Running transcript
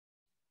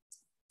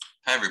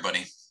Hi,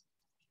 everybody.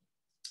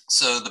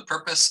 So the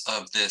purpose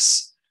of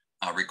this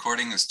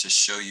recording is to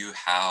show you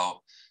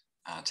how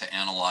to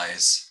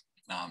analyze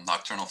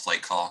nocturnal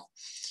flight call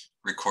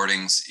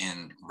recordings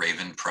in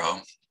Raven Pro.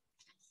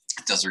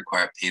 It does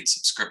require a paid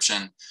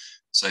subscription.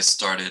 So I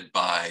started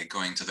by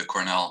going to the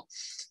Cornell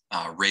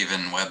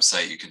Raven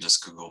website. You can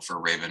just Google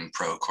for Raven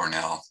Pro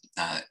Cornell.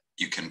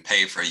 You can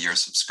pay for a year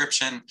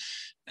subscription,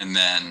 and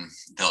then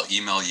they'll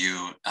email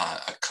you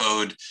a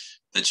code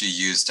that you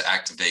use to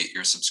activate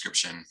your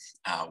subscription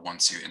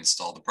once you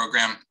install the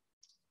program.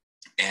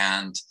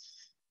 And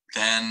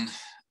then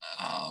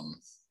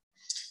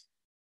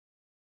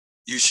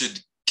you should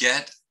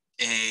get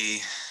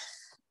a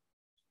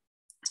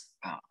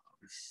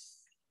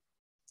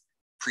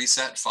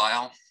preset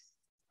file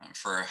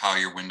for how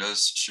your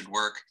windows should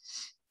work.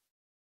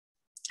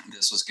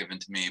 This was given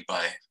to me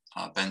by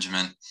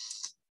Benjamin,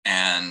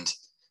 and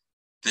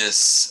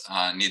this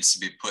needs to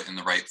be put in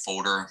the right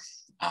folder.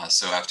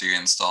 So after you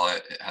install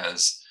it, it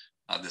has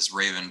this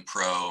Raven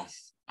Pro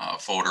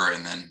folder,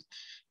 and then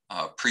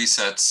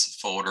presets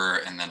folder,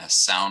 and then a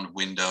sound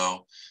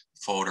window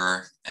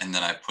folder. And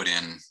then I put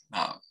in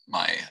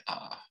my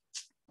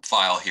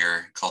file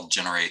here called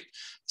Generate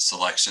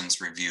Selections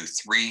Review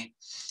 3.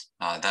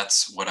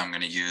 That's what I'm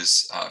going to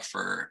use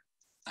for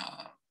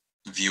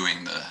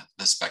viewing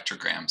the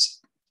spectrograms.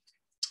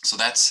 So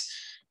that's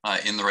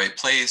in the right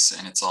place,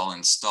 and it's all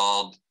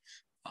installed.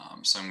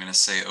 So I'm going to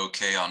say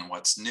OK on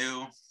what's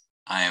new.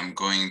 I am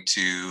going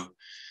to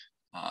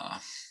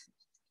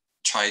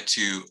try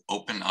to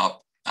open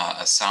up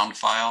a sound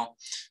file.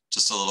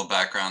 Just a little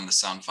background, the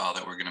sound file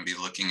that we're going to be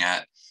looking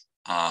at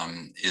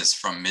is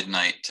from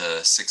midnight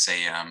to 6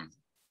 a.m.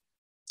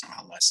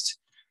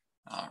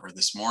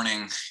 This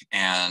morning.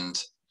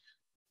 And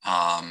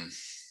I'm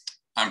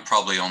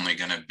probably only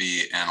going to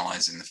be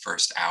analyzing the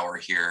first hour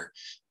here.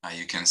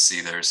 You can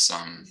see there's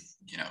some,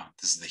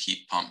 this is the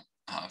heat pump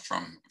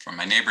from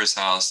my neighbor's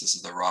house. This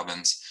is the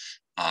robins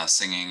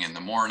singing in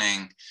the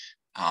morning.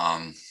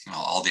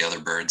 All the other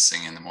birds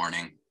sing in the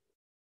morning.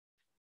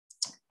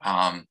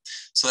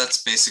 So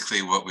that's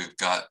basically what we've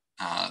got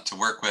to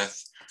work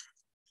with.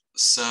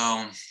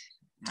 So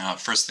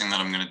first thing that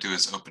I'm going to do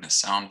is open a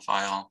sound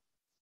file.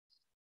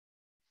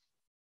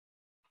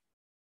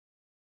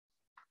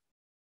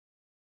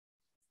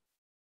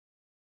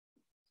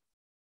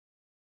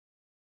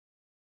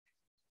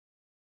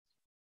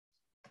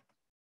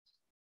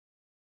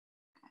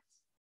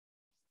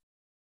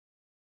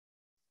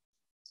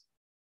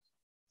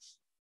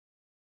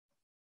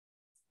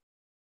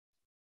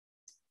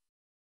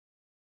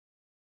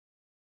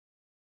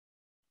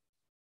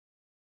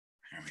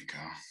 There we go.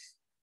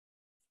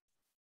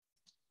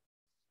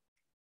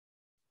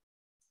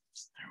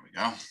 There we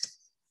go.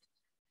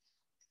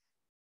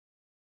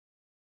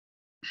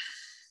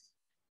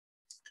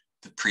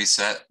 The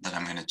preset that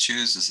I'm going to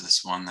choose is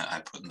this one that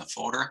I put in the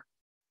folder.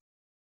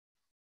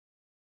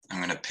 I'm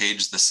going to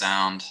page the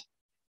sound.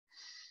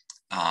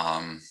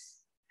 I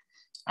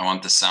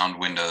want the sound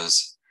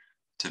windows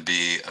to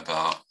be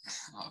about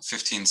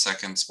 15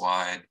 seconds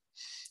wide.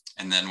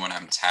 And then when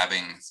I'm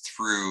tabbing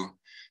through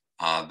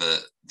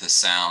the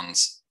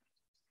sounds,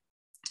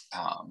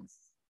 and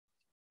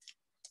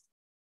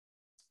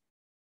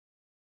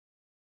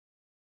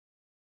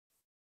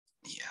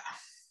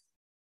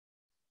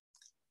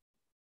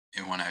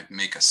when I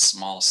make a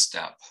small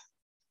step,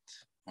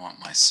 I want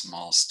my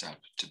small step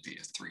to be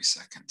a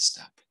 3-second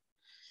step.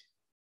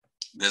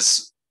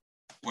 This,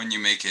 when you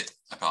make it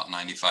about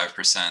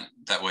 95%,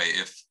 that way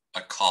if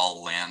a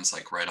call lands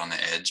like right on the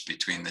edge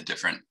between the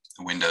different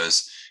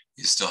windows,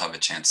 you still have a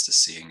chance to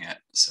seeing it.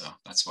 So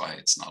that's why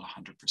it's not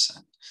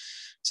 100%.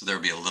 So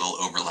there'll be a little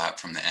overlap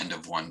from the end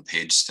of one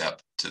page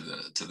step to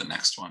the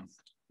next one.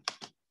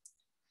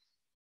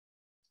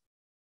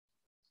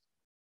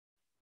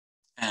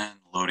 And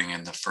loading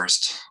in the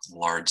first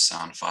large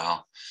sound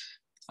file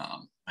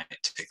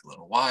might take a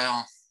little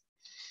while.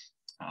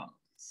 A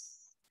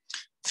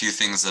few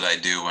things that I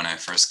do when I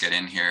first get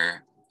in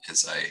here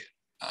is I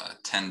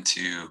tend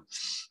to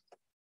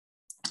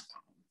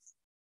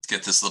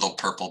get this little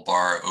purple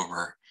bar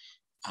over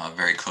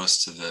very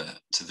close to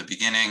the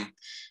beginning.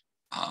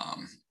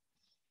 I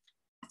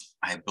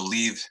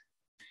believe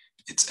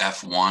it's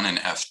F1 and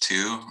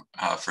F2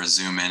 for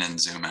zoom in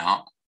and zoom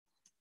out.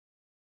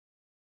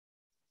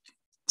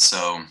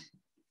 So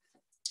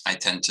I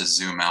tend to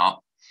zoom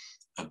out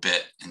a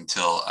bit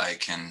until I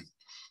can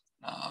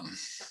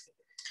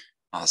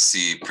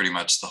see pretty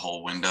much the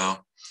whole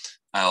window.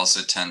 I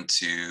also tend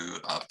to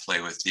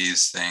play with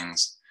these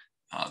things,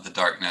 the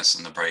darkness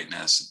and the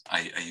brightness.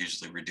 I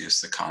usually reduce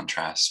the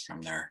contrast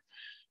from their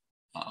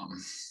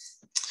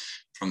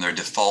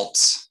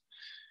defaults.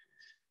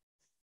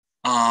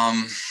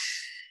 I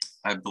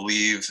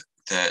believe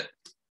that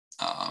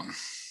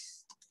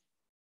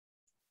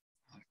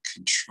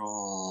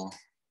control,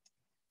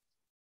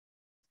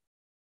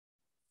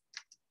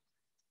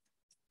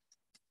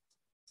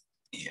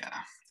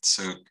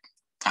 so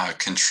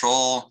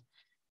control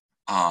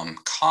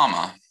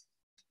comma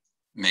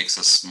makes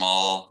a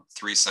small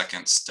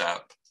 3-second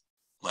step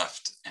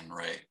left and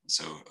right.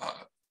 So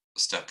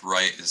step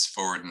right is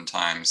forward in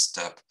time,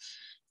 step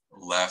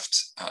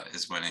left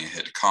is when you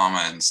hit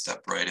comma, and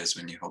step right is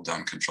when you hold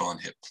down control and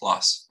hit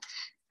plus.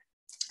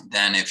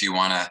 Then if you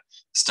want to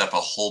step a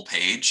whole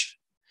page,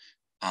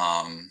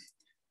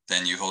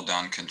 then you hold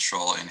down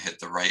control and hit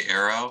the right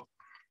arrow,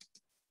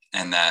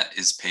 and that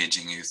is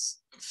paging you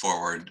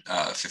forward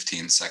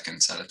 15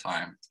 seconds at a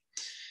time.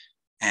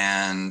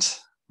 And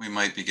we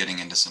might be getting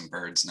into some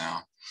birds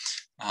now.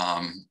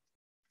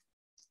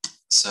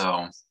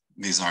 So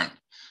these aren't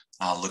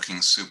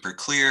looking super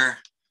clear,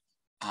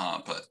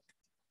 but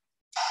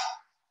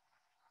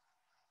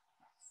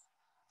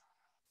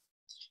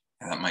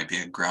that might be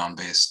a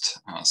ground-based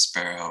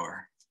sparrow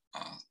or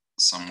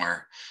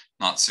somewhere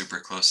not super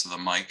close to the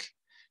mic.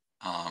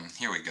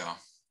 Here we go.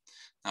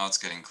 Now it's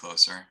getting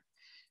closer.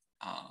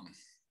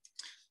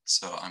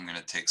 So I'm going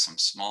to take some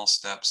small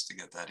steps to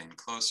get that in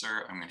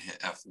closer. I'm going to hit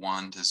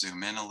F1 to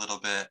zoom in a little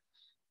bit.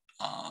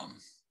 I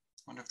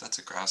wonder if that's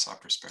a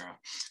grasshopper sparrow.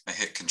 I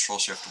hit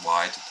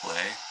Control-Shift-Y to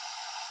play.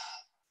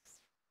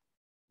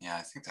 Yeah,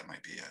 I think that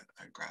might be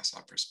a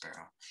grasshopper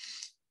sparrow.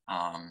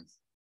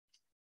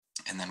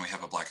 And then we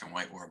have a black and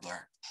white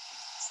warbler.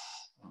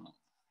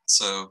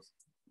 So,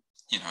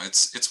 you know,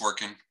 it's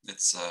working.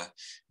 It's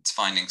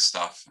finding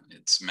stuff.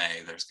 It's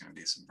May. There's going to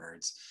be some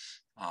birds.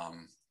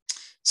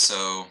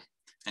 So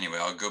anyway,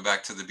 I'll go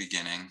back to the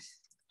beginning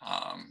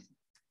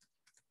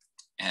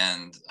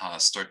and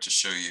start to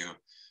show you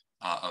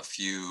a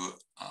few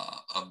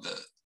of the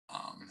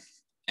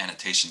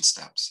annotation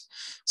steps.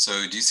 So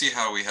do you see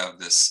how we have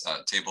this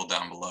table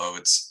down below?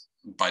 It's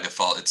by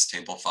default, it's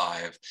table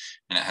 5,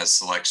 and it has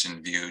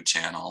selection, view,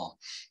 channel,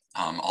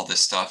 all this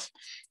stuff.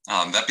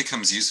 That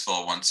becomes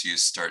useful once you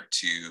start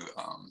to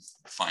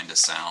find a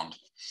sound.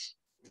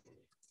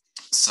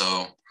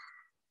 So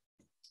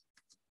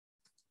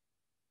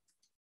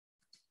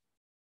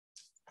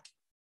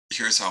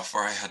here's how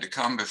far I had to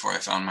come before I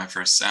found my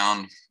first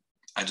sound.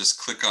 I just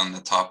click on the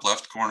top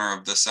left corner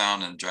of the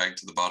sound and drag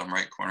to the bottom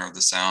right corner of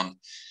the sound,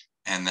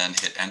 and then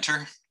hit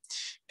enter.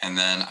 And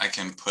then I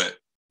can put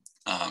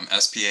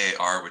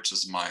SPAR, which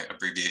is my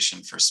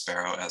abbreviation for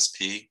Sparrow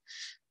SP,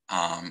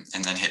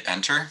 and then hit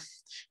enter.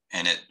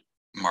 And it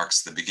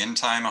marks the begin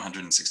time,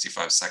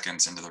 165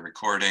 seconds into the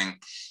recording.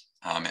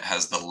 It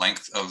has the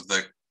length of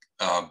the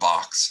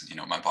box. You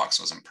know, my box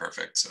wasn't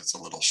perfect, so it's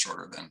a little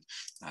shorter than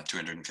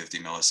 250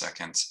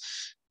 milliseconds.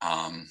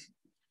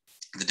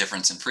 The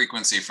difference in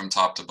frequency from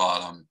top to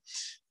bottom,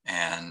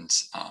 and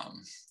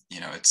you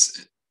know,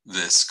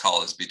 this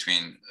call is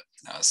between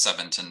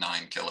 7 to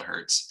 9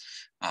 kilohertz,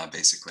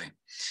 basically.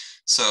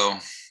 So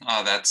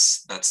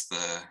that's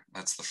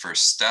the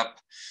first step,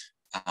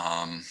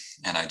 and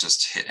I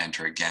just hit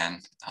enter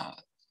again,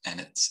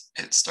 and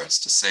it starts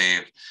to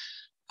save.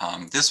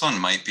 This one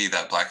might be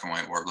that black and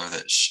white warbler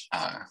that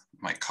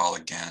might call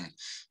again.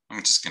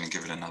 I'm just going to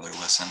give it another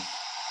listen.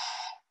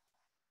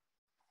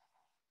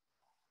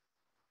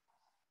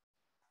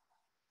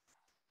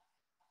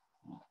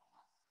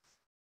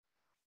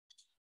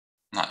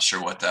 Not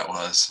sure what that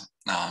was.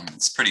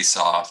 It's pretty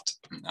soft,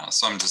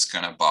 so I'm just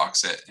going to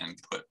box it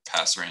and put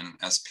passer in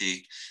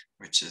SP,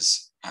 which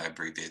is, I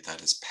abbreviate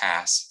that as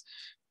pass.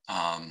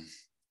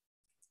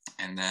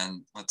 And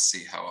then let's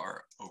see how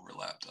our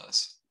overlap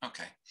does.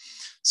 Okay,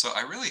 so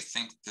I really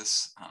think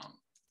this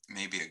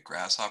may be a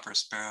grasshopper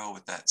sparrow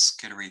with that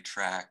skittery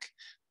track,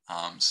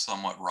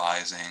 somewhat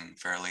rising,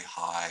 fairly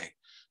high,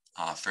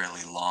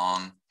 fairly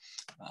long.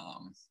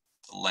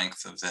 The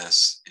length of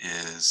this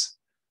is,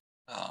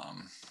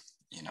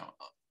 you know,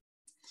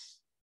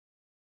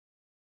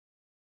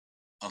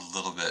 a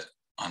little bit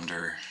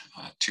under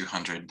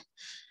 200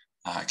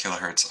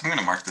 kilohertz. I'm going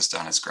to mark this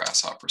down as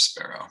grasshopper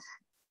sparrow.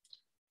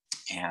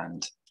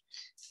 And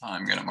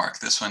I'm going to mark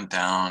this one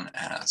down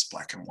as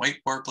black and white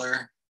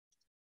warbler.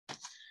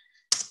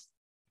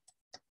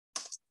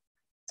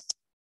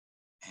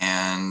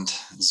 And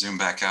zoom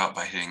back out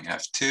by hitting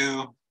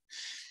F2.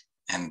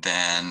 And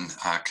then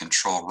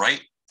control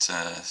right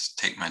to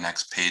take my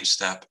next page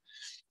step.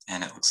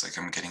 And it looks like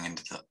I'm getting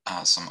into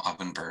some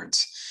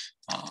ovenbirds.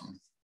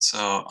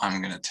 So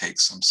I'm going to take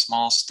some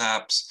small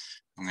steps.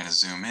 I'm going to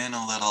zoom in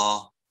a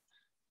little.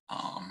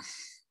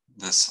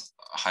 This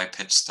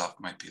high-pitched stuff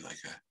might be like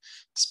a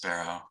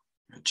sparrow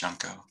or a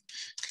junco.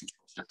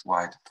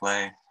 Control-Shift-Y to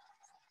play.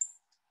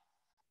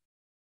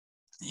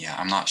 Yeah,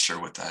 I'm not sure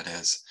what that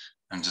is.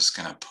 I'm just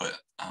going to put,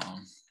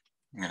 I'm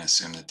going to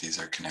assume that these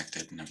are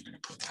connected, and I'm going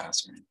to put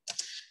passer in.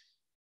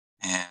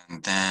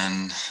 And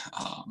then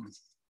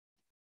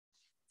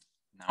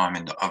now I'm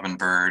into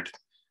ovenbird.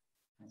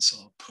 So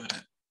I'll put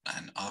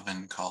an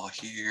oven call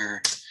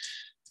here.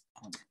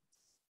 And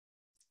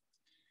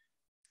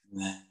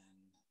then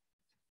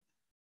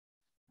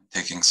I'm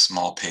taking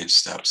small page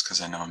steps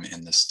because I know I'm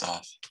in this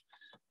stuff.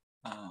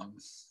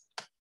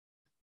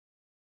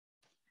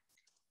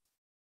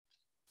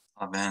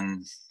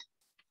 Oven.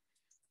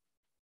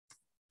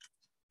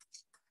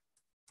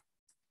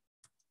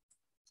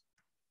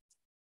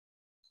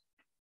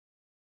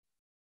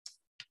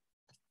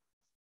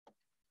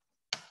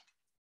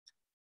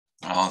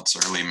 Well, it's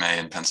early May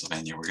in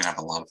Pennsylvania. We're gonna have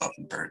a lot of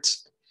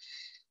ovenbirds.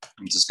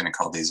 I'm just gonna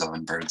call these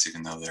ovenbirds,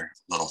 even though they're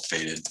a little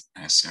faded.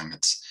 I assume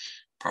it's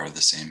part of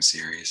the same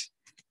series.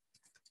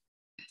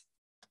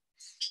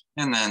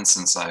 And then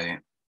since I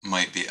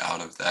might be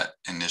out of that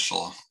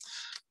initial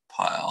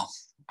pile,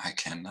 I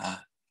can,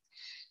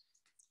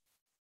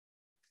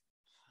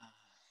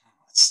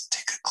 let's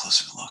take a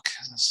closer look.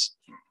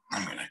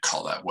 I'm gonna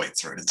call that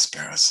white-throated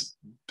sparrow. It's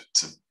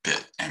a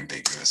bit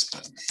ambiguous,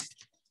 but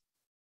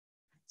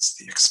it's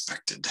the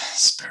expected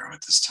sparrow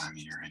at this time of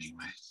year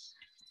anyway.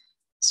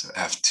 So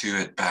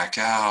F2 it back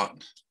out.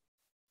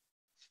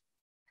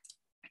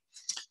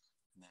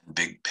 And then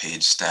big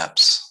page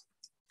steps.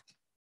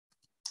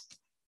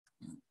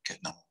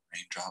 Getting all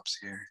raindrops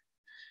here.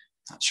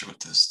 Not sure what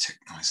those tick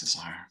noises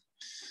are.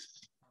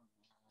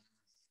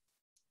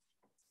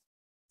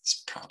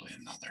 It's probably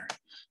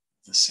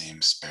the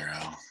same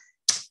sparrow.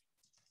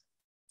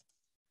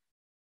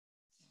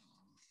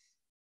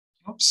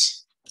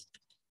 Oops.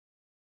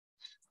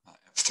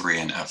 F3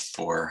 and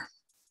F4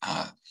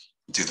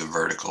 do the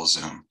vertical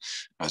zoom.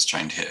 I was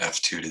trying to hit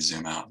F2 to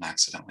zoom out and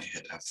accidentally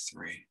hit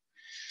F3.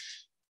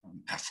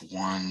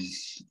 F1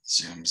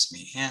 zooms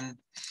me in.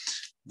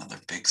 Another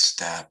big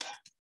step.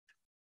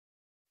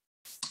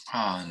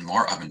 And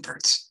more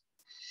ovenbirds.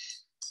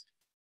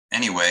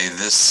 Anyway,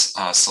 this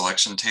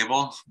selection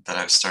table that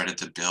I've started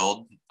to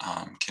build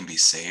can be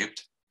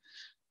saved.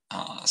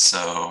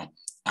 So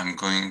I'm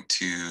going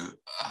to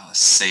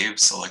save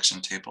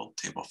selection table,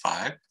 table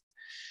 5,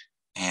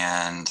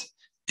 and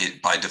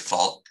it by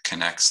default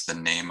connects the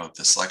name of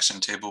the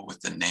selection table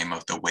with the name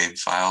of the WAV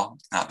file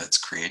that's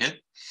created.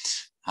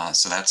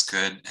 So that's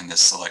good, and this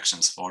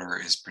selections folder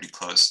is pretty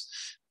close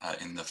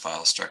in the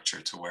file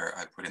structure to where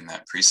I put in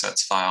that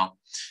presets file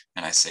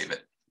and I save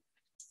it.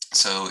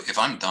 So if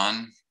I'm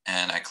done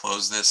and I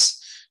close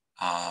this,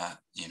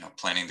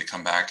 planning to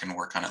come back and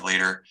work on it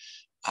later,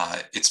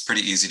 it's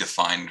pretty easy to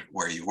find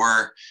where you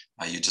were.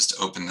 You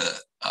just open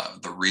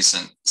the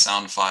recent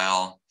sound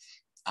file,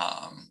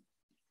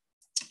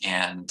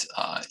 and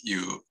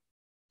you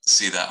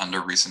see that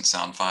under recent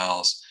sound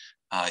files.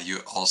 You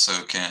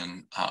also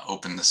can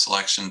open the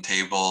selection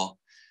table,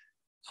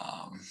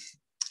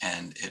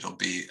 and it'll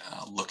be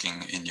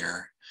looking in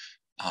your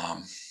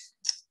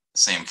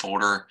same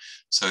folder.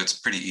 So it's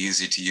pretty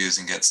easy to use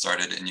and get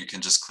started, and you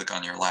can just click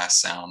on your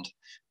last sound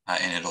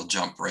and it'll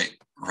jump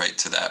right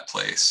to that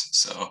place.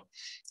 So,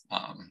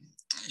 I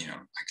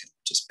can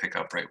just pick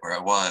up right where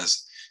I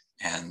was.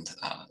 And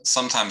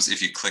sometimes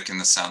if you click in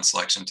the sound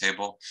selection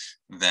table,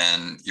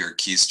 then your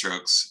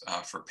keystrokes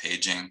for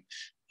paging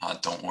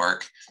don't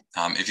work.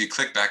 If you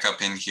click back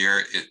up in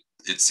here,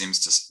 it seems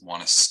to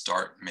want to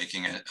start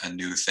making a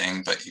new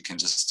thing, but you can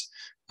just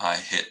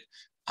hit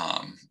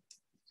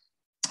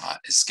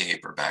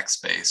escape or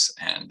backspace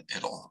and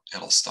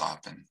it'll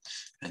stop, and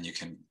then you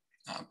can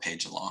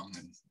page along,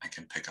 and I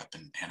can pick up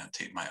and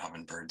annotate my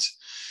ovenbirds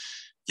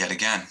yet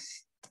again.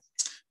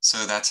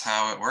 So that's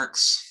how it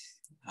works.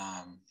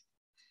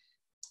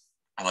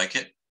 I like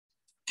it,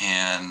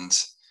 and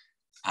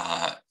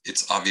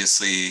it's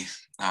obviously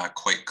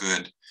quite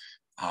good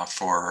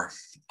for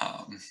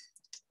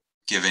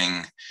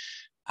giving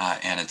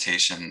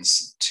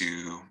annotations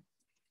to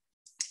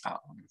the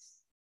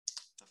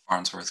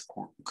Farnsworth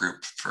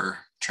group for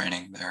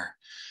training their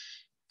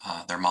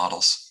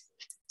models.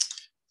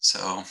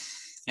 So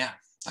yeah,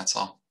 that's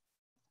all.